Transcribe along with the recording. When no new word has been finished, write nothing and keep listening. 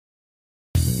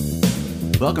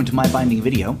Welcome to my binding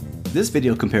video. This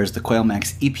video compares the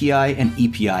CoilMac's EPI and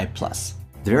EPI Plus.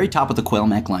 The very top of the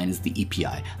CoilMac line is the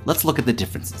EPI. Let's look at the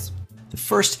differences. The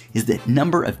first is the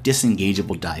number of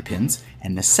disengageable die pins,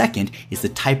 and the second is the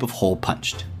type of hole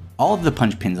punched. All of the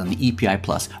punch pins on the EPI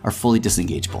Plus are fully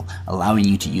disengageable, allowing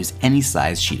you to use any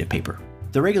size sheet of paper.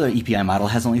 The regular EPI model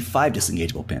has only 5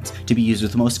 disengageable pins, to be used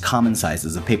with the most common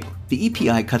sizes of paper. The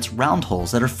EPI cuts round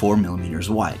holes that are 4 mm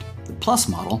wide. The Plus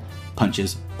model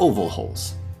punches oval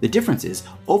holes. The difference is,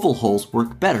 oval holes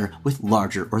work better with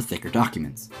larger or thicker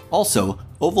documents. Also,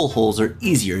 oval holes are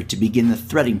easier to begin the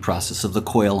threading process of the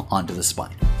coil onto the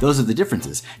spine. Those are the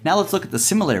differences. Now let's look at the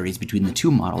similarities between the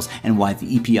two models and why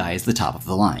the EPI is the top of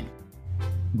the line.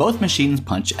 Both machines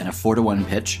punch at a 4:1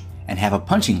 pitch and have a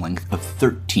punching length of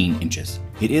 13 inches.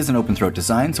 It is an open throat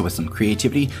design, so with some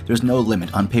creativity, there's no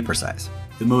limit on paper size.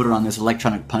 The motor on this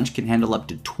electronic punch can handle up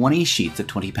to 20 sheets of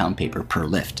 20-pound paper per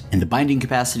lift, and the binding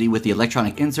capacity with the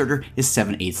electronic inserter is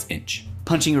 7/8 inch.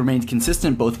 Punching remains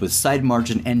consistent both with side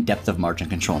margin and depth of margin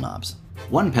control knobs.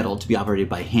 One pedal, to be operated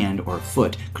by hand or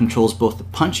foot, controls both the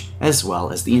punch as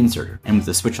well as the inserter, and with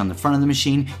the switch on the front of the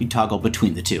machine, you toggle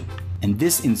between the two. And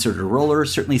this inserter roller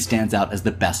certainly stands out as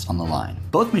the best on the line.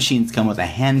 Both machines come with a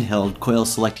handheld coil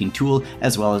selecting tool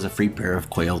as well as a free pair of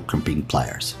coil crimping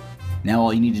pliers. Now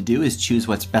all you need to do is choose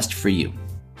what's best for you.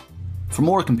 For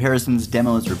more comparisons,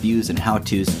 demos, reviews, and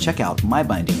how-tos, check out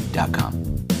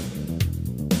MyBinding.com.